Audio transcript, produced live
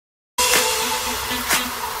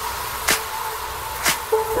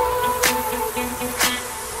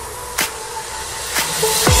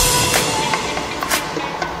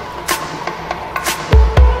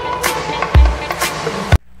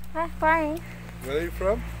Where are you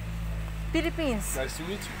from? Philippines. Nice to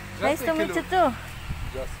meet you. Just Nice to meet you too.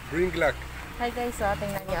 Just bring luck. Hi guys,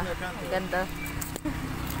 tingnan nyo. Ang ganda.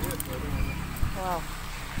 Wow.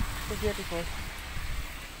 So beautiful.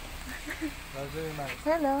 That's very nice.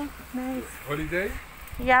 Hello. Nice. Holiday?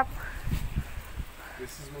 Yup.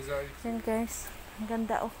 This is mosaic. Yan guys. Ang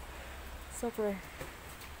ganda oh. Super.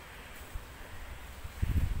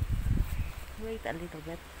 Wait a little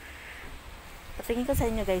bit. Patingin ko sa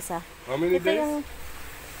inyo guys ha. How many Ito days? yung...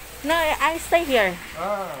 No, I stay here.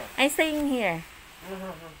 Ah. I'm staying here.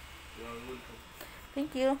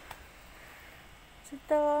 Thank you.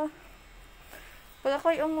 Ito. Pag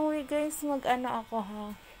ako'y umuwi guys, mag-ano ako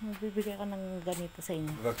ha. Magbibigay ako ng ganito sa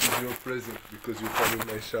inyo. That is your present because you come in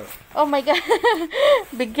my shop. Oh my god.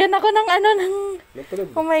 Bigyan ako ng ano ng... No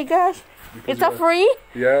problem. Oh my gosh. Because It's a free?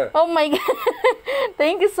 Yeah. Oh my god.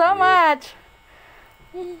 Thank you so much.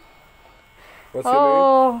 What's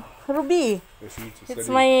your name? Ruby. Nice to meet you. It's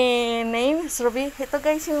Salim. my name, is Ruby. Ito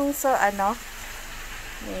guys yung sa ano.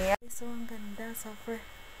 Yeah. So ang ganda, super.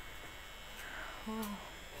 Wow.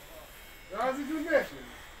 Guys,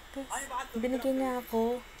 binigyan niya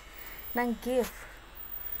ako ng gift.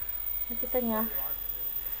 Nakita niya?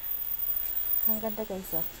 Ang ganda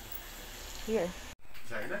guys, oh. Here.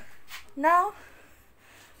 China? No.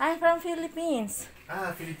 I'm from Philippines.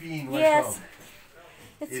 Ah, Philippines. Yes.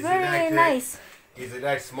 It's Is it very like, nice. It's a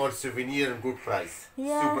nice small souvenir and good price.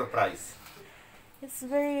 Yeah. Super price. It's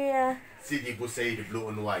very Sidi Busaid blue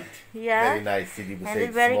and white. yeah. Very nice Sidi And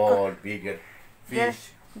Busaid. very Small, bigger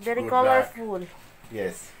fish. Very good colorful.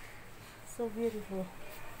 Yes. So beautiful.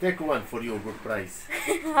 Take one for you, good price.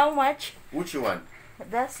 How much? Which one?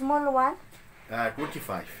 The small one?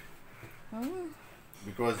 25. Mm.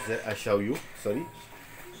 Because I show you, sorry.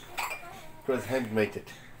 Because handmade it.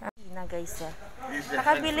 Na guys, This is the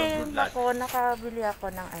hand from good luck. nakabili ako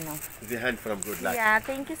ng ano. The hand from good luck. Yeah,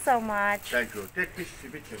 thank you so much. Thank you. Take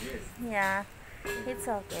picture, yes. Yeah, it's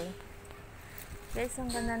okay. Guys, ang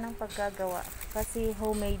ganda ng pagkagawa. Kasi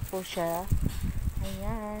homemade po siya.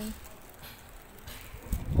 Ayan.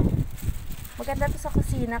 Maganda to sa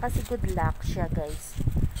kusina kasi good luck siya, guys.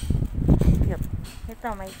 Yep. Ito,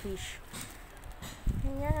 may fish.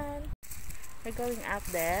 Ayan. We're going up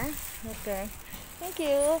there. Okay. Thank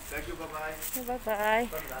you. Thank you, bye-bye. Bye-bye.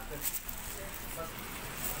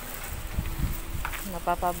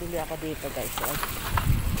 Napapabili ako dito, guys.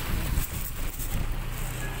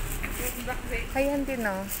 Ayan din,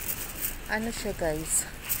 oh. Ano siya, guys?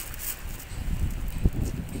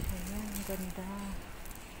 Ayan, ang ganda.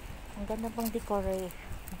 Ang ganda pang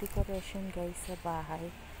decoration, guys, sa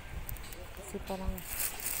bahay. Kasi parang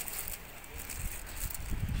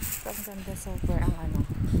ang ganda, super ang ano.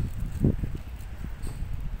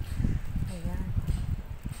 Ayan.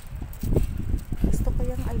 Gusto ko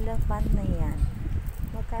yung I love band na yan.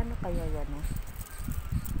 Magkano kaya yan, oh?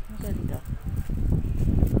 Ang ganda.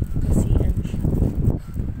 Kasi ano siya.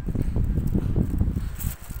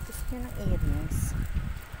 Gusto niya ng earrings.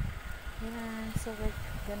 Ayan. So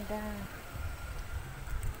ganda.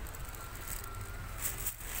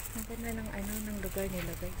 Ang ganda ng ano, ng lugar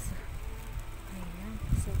nila, guys. Ayan.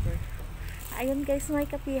 Super. Ayun, guys, may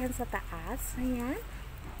kapihan sa taas. Ayan.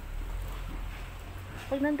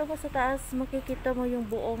 Pag nandun ka sa taas, makikita mo yung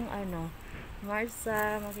buong ano,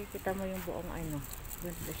 Marsa, makikita mo yung buong ano,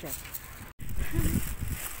 ganda siya.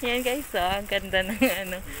 Yan guys, oh, ang ganda ng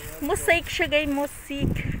ano, mosaic siya guys,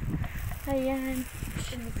 mosaic. Ayan.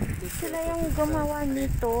 Sila yung gumawa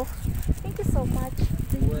nito. Thank you so much.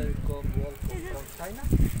 Welcome from China.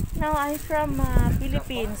 No, I'm from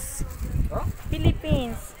Philippines. Huh?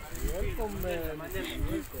 Philippines. Welcome,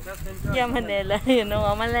 welcome. Yeah, Manila. You know,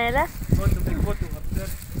 Manila. Want to take photo up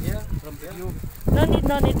there? Yeah, from the view.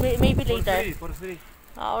 No need. Maybe later. For free.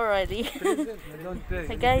 Alrighty. Don't pay.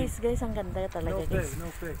 Hey guys, ang ganda talaga, No pay, guys. no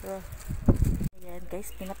pay. Ayan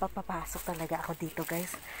guys, pinapapapasok talaga ako dito,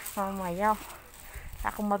 guys. Mamaya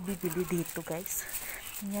ako mabibili dito, guys.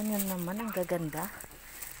 Yan naman, ang gaganda.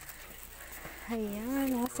 Ayan,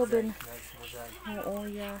 mga souvenir. Oo,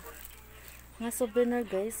 yeah. Mga souvenir,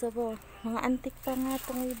 guys. So, mga antik pa nga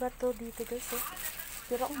itong iba to dito, guys. Oh.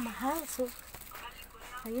 Pero ang mahal. So,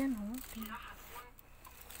 ayan, oh.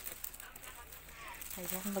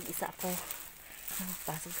 Ayan, mag-isa ako.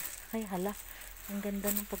 Pasok. Ay, hala. Ang ganda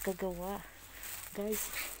ng pagkagawa.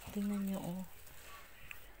 Guys, tingnan nyo, oh.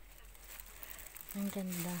 Ang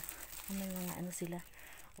ganda. May mga ano sila.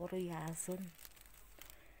 Oroyason.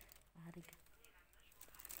 Ariga.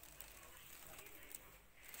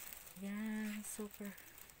 Yan, super.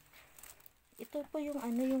 Ito po yung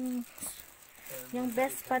ano, yung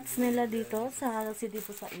best spots nila dito sa Sidi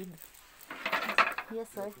Busaid. Yes,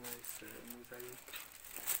 sir. Nice mosaic.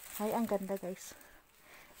 Ay, ang ganda, guys.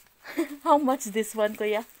 How much this one,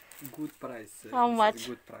 kuya? Good price. How This is much?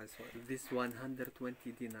 good price. This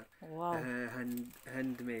 120 dinar. Wow.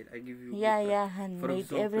 Handmade. I give you. Yeah, good price. yeah, For handmade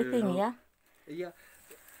example, everything, yeah. Yeah.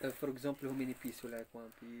 For example, how many pieces you like?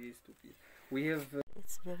 One piece, two piece. We have.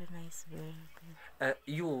 It's very nice, very good.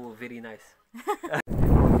 You very nice.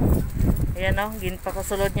 Ayan o,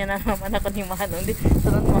 ginpakasulod niya na naman ako ni Manong. Di,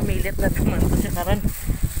 sunod mamilit na naman ko siya karon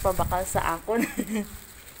pabakal sa akon.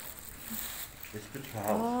 It's good for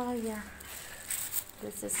house. Oh, yeah.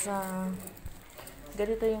 This is,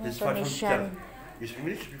 ganito yung This is Tunisian. You speak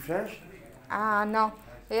English? You speak French? No.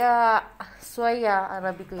 Yeah, شوية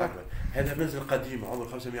عربي كده. هذا منزل قديم عمره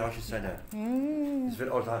 520 سنة. It's very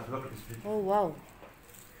old. Oh, wow.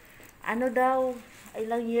 Ano daw,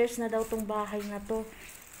 ilang years na daw tong bahay na to.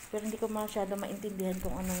 Pero hindi ko masyado maintindihan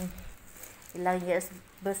kung anong ilang years.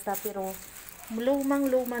 Basta pero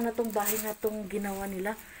lumang-luma na tong bahay na tong ginawa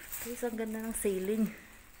nila. Guys, ang ganda ng ceiling.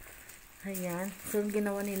 Ayan. So,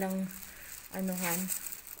 ginawa nilang anuhan.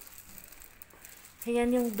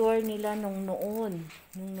 Ayan yung door nila nung noon.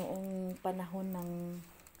 Nung noong panahon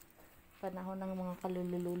ng mga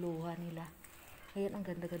kalululuha nila. Ayan, ang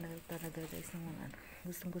ganda-ganda talaga guys.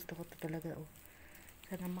 Gustong gusto ko to talaga. Oh.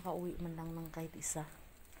 Sana makauwi man lang ng kahit isa.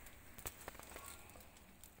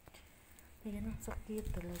 Ayan, ang sakit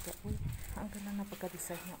talaga. Uy, ang ganda na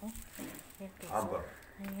pagka-design niya. Oh. Ayan, guys. Amber.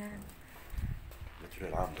 Ayan.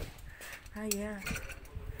 Natural amber. Ayan.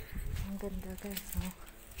 Ang ganda guys. Oh.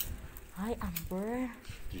 Ay, amber.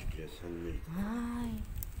 Yes, handmade. Ay.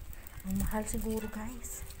 Ang mahal siguro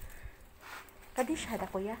guys. Kadish hada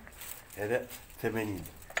kuya? هذا 80.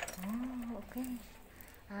 Oh, okay.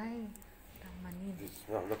 Ay, tamanin.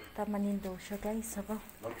 Look. Tamanin daw siya guys. Aba.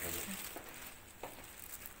 Look.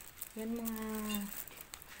 Yan mga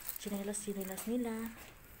chinelas nila.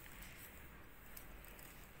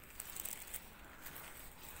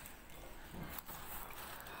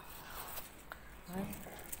 Ay.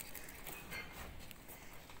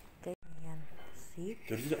 Okay, ayan. See?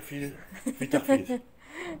 ترجع في تخفيض.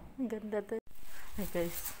 Ang ganda to. Ay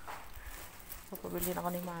guys. Papabili na ako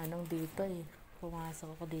ni Manong dito eh.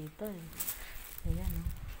 Pumasok ako dito eh. Ayan oh.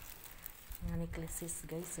 Mga necklaces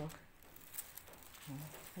guys oh. Oh.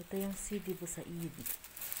 Ito yung CD po sa Said.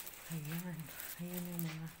 Ayan. Ayan yung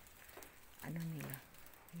mga ano nila.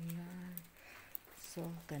 Ayan. So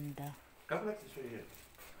ganda. كمل شوية.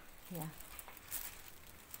 Yeah.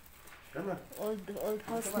 كمل. Old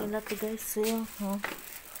house nila to guys. So, oh.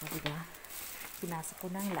 O diba? Pinasok ko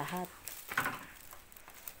ng lahat.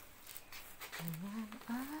 Ayan.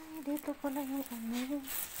 Ay, dito pala yung ano.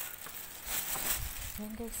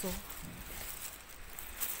 Ayan guys, oh.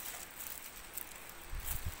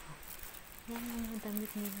 Ayan yung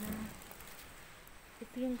damit nila.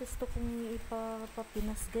 Ito yung gusto kong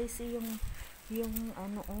ipapinas guys. Yung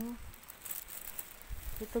ano, oh.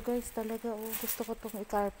 Ito guys talaga, oh. Gusto ko tong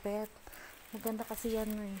i-carpet. Maganda kasi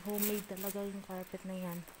yan, eh. Homemade talaga yung carpet na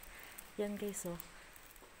yan. Yan guys, oh.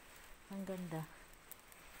 Ang ganda.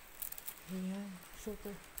 Ayan,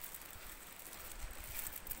 super.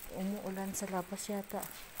 Umuulan sa labas yata.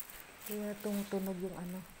 Kaya tumutunog yung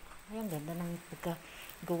ano. Ay, ang ganda ng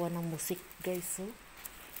pagkagawa ng musik, guys. So,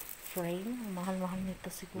 frame. Mahal-mahal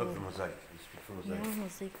nito siguro. Look for mosaic. You speak for mosaic. Yeah,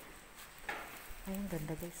 musik. Ay, ang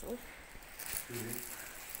ganda, guys. Oh.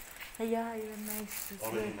 Yeah, yeah, nice. It's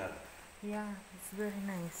very, Original. yeah, it's very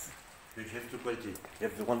nice. You have two quality. You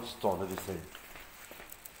have the one stone, the same.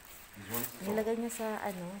 This one stone. Nilagay niya sa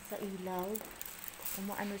ano, sa ilaw.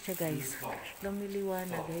 Umaano siya guys.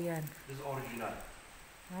 Lumiliwanag, ayan. This is original.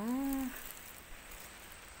 Ah.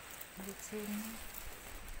 Let's see.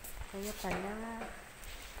 Kaya pala.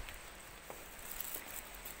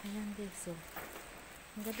 Ayan guys, so.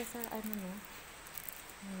 Ang ganda sa ano no.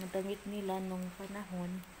 Ang damit nila nung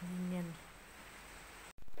panahon. Yan.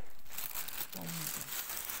 Oh my God.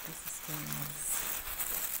 This is very nice.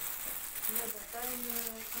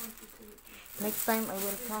 Next time I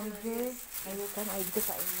will come here. Because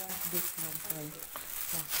I want this one. Right?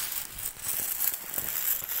 Yeah.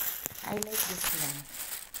 I like this one.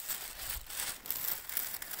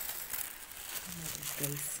 Oh my God,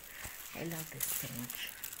 guys. I love this so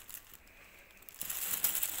much.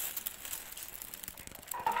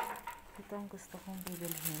 Ito ang gusto kong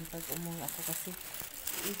bibilhin pag umuwi ako kasi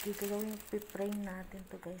igagawin yung frame natin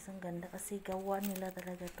to guys. Ang ganda kasi gawa nila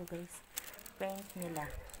talaga to guys. Paint nila.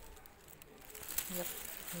 Yep.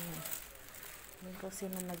 Ayan. Ayan ko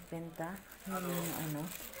sino nagbenta. Ayan yung ano.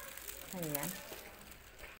 Ayan.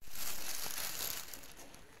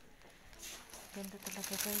 Ganda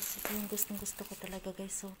talaga guys. Ito yung gustong gusto ko talaga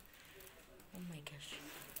guys. So, Oh my gosh.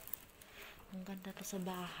 Ang ganda to sa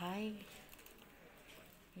bahay.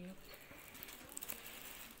 Yep.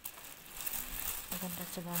 Ang ganda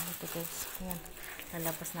sa bahay to guys. Ayan.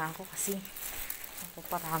 Lalabas na ako kasi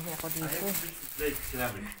parami ako dito.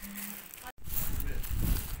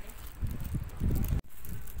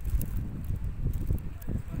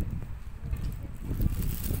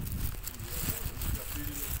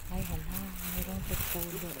 Ay hala, mayroong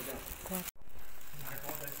pupulo.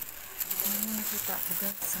 Ano nakita ko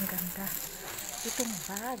guys, ang ganda. Itong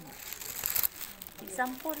bag.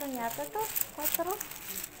 Example lang yata to. 4.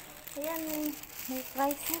 Ayan, may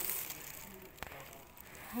prices.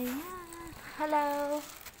 Ayan. Hello.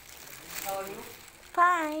 How are you?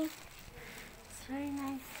 Fine. It's very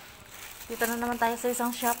nice. Dito na naman tayo sa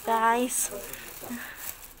isang shop guys.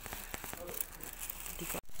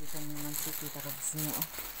 Dito na naman si Tita Robs niyo.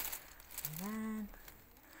 Ayan.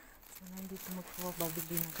 So, nandito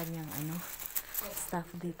magpapabili ng kanyang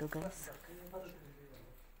stuff dito guys.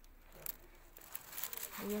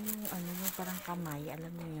 Ayan yung yung parang kamay.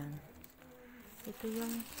 Alam niyo yan. Ito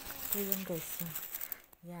yung guys.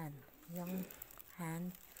 Yan. Yung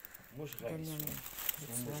hand. Ganyan yun.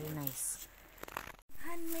 It's very nice.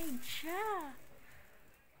 Handmade siya.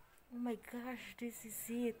 Oh my gosh. This is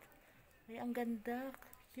it. Ay, ang ganda.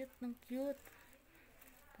 Cute ng cute.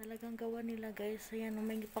 Talagang gawa nila guys. Ayan.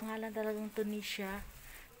 May pangalan talagang Tunisia.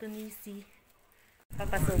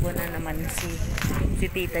 Papasubo na naman si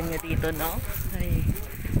tita niya dito, no? Ay.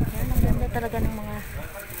 Yan, ang ganda talaga ng mga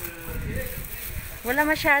wala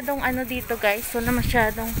masyadong dito guys, wala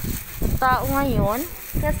masyadong tao ngayon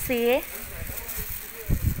kasi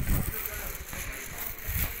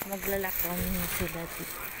maglalakon sila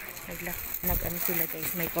sila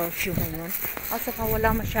guys, may curfew ngayon at saka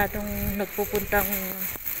wala masyadong nagpupuntang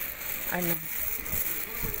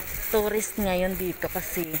tourist ngayon dito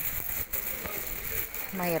kasi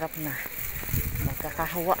mahirap na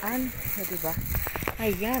magkakahawaan, diba?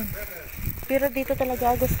 Ayan. Pero dito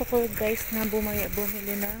talaga gusto ko guys na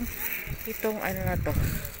bumili ng itong na to.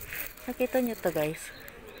 Nakita nyo to guys.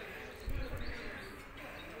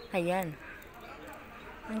 Ayan.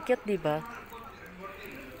 Ang cute diba?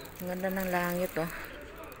 Ang ganda ng langit oh.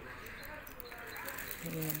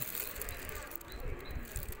 Ayan.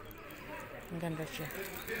 Ang ganda siya.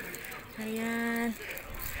 Ayan.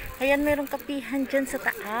 Ayan, mayroong kapihan dyan sa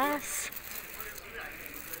taas.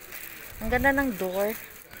 Ang ganda ng door.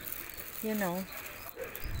 You know.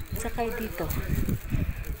 Sakay dito.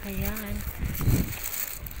 Ayan.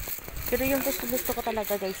 Pero yung gusto ko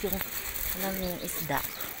talaga guys, yung yung isda.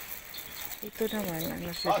 Ito naman,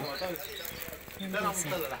 siya. Yan guys.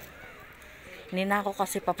 Hindi na ako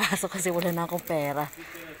kasi papasok kasi wala na akong pera.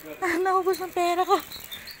 Naubos ang pera ko.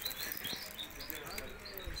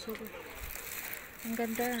 So, ang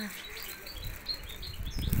ganda.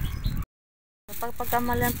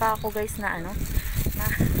 Pagkamalan pa ako guys na na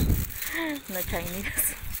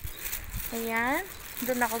Chinese. Ayan.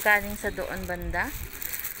 Doon ako galing sa doon banda.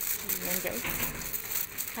 Ayan guys.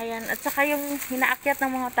 Ayan. At saka yung hinaakyat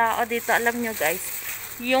ng mga tao dito, alam nyo guys,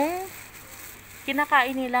 yung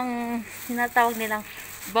kinakain nilang, hinatawag nilang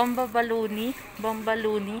Bambaluni.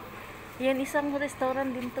 Ayan, isang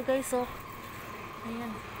restaurant din to guys. Oh.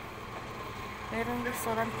 Ayan. Mayroong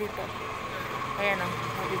restaurant dito. Ayan o.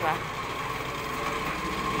 Oh, diba?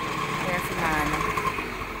 Ayan si Mano.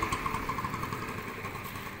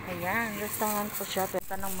 Ayan. Restaurant po siya.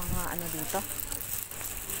 Pwede ng mga dito.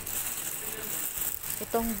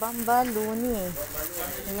 Itong Bambaluni.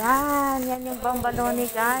 Ayan. Yan yung Bambaluni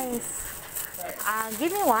guys.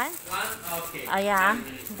 Give me one. Ayan.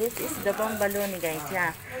 This is the Bambaluni guys.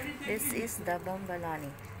 Yeah. This is the Bambaluni.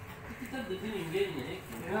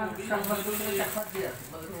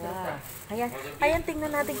 Wow. Ayan,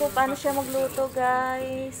 tingnan natin kung paano siya magluto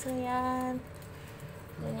guys. Ayan.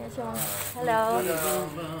 Ayan siya. Hello.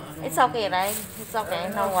 It's okay, right? It's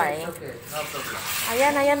okay, no worry.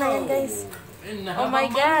 Ayan guys. Oh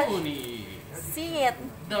my gosh. See it.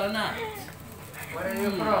 Donut. Where are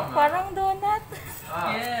you from? Parang donut.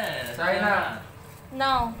 Yes. China.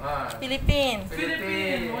 No. Philippines.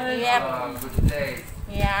 Philippines. Yep. Good place.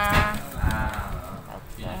 Yeah. Ah. Of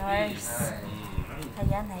course.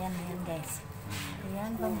 Ayan guys.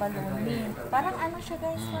 Ayan, Bambaluni. Parang siya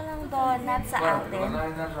guys, walang donut sa atin.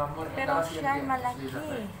 Pero siya malaki.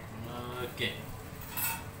 Okay.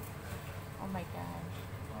 Oh my God.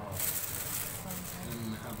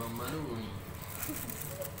 إنها بمبلوني.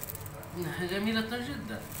 إنها جميلة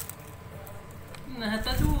جدا. إنها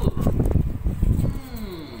تدور.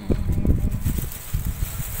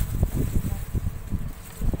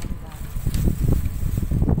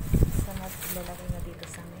 Lalagay na dito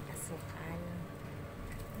sa may asukal.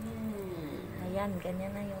 Yan, ganyan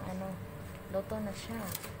na yung ano. Luto na siya.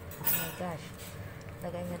 Oh my gosh.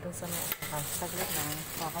 Lagay niya dun sa may saglit lang.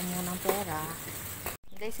 Baka muna ng pera.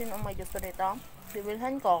 Guys, sino may gusto nito?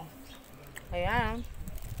 Bibilhan ko. Ayan.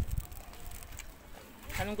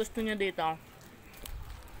 Anong gusto niyo dito?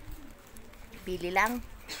 Pili lang.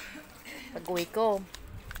 Pag-uwi ko,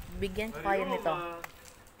 bigyan ko kayo nito.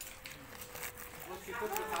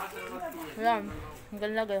 Ayan. Ang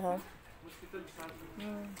ganda guys, ha?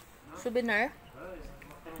 Souvenir.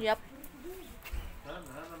 Yup.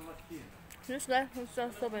 This guy, it's a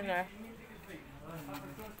souvenir.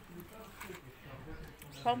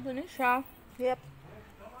 From Tunisia. Yep.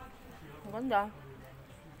 Ang ganda.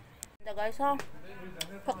 Ganda guys, ha?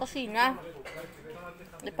 Sa kusina.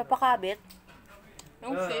 Ipapakabit.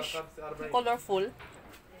 Yung fish. Colorful.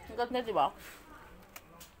 Ang ganda, diba?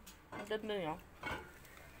 Ang ganda niya.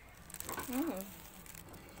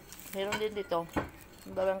 Meron din dito.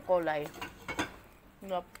 Ang bagong kulay.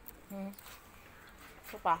 Yup.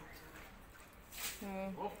 Ito pa.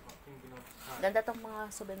 Ganda tong mga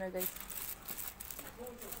souvenir guys.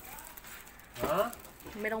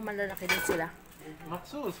 Merong malalaki din sila.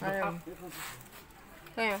 Ayun.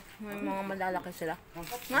 Kaya, may mga malalaki sila.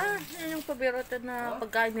 Yun yung paborito na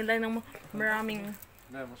pagkain nila ng maraming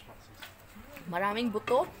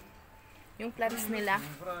buto. Yung plants nila.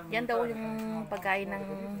 Yan daw yung pagkain ng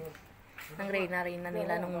reyna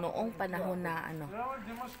nila nung noong panahon na ano.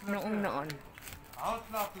 Noon.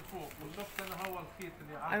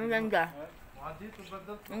 Ang ganda.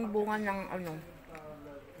 Ang bunga ng ano.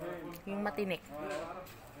 Yung matinik.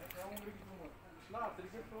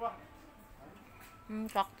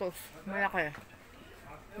 Cactus. Malaki.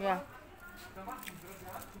 Yeah.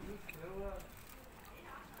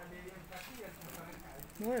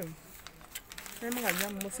 Ano mga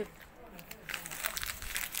ganyan? Musik.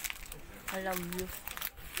 I love you.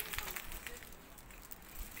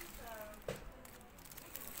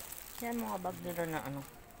 Yan mga bag nila na ano.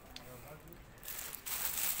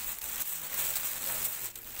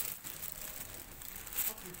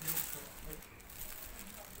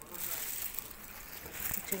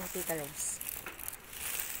 Ito yung tita guys.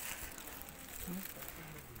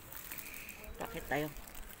 Bakit tayo?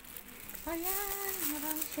 Ayan,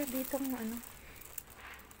 marami siya dito ng ano.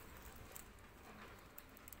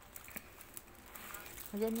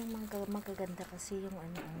 Ayan yung magaganda kasi yung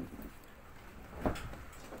ano.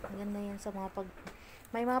 Ganda yan sa mga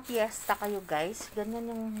may mga piyesta kayo guys.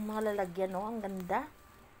 Ganyan yung mga lalagyan, no? Ang ganda.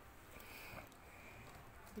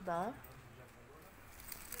 Diba?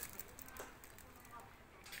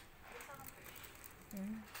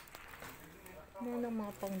 Yan ang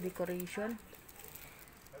mga pang decoration.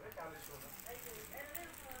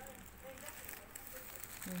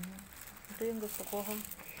 Ito yung gusto ko, ha?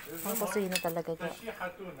 Ang kusina talaga ka.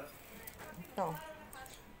 Ito.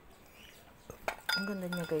 Ang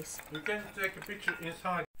ganda niya guys. You can take a picture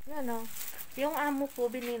inside. Yan o. Yung amo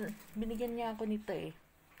ko, binigyan niya ako nito eh.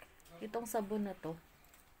 Itong sabon na to.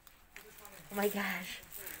 Oh my gosh.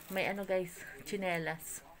 May ano guys,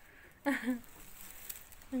 tsinelas.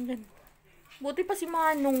 Ang ganda. Buti pa si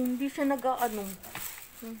Manong, hindi siya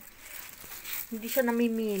hindi siya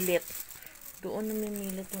namimilit. Doon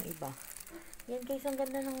namimilit yung iba. Yan guys, ang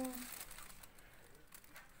ganda ng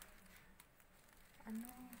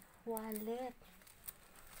wallet.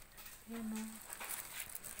 Yan o.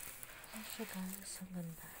 Ay siya guys, ang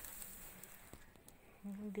ganda.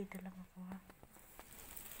 Dito lang ako, ha.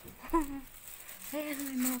 Ayan,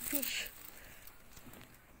 may mga fish.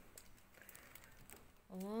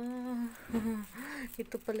 Oh,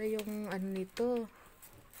 ito pala yung ano nito.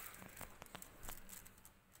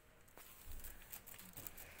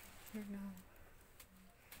 Yan o.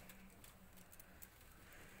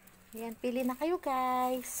 Yan, pili na kayo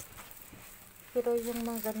guys. Pero yung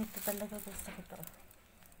mga ganito talaga gusto ko to.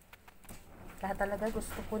 Lahat talaga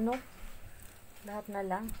gusto ko, no? Lahat na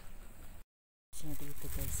lang. Siya dito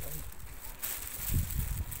guys. Ay.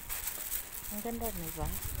 Ang ganda, diba?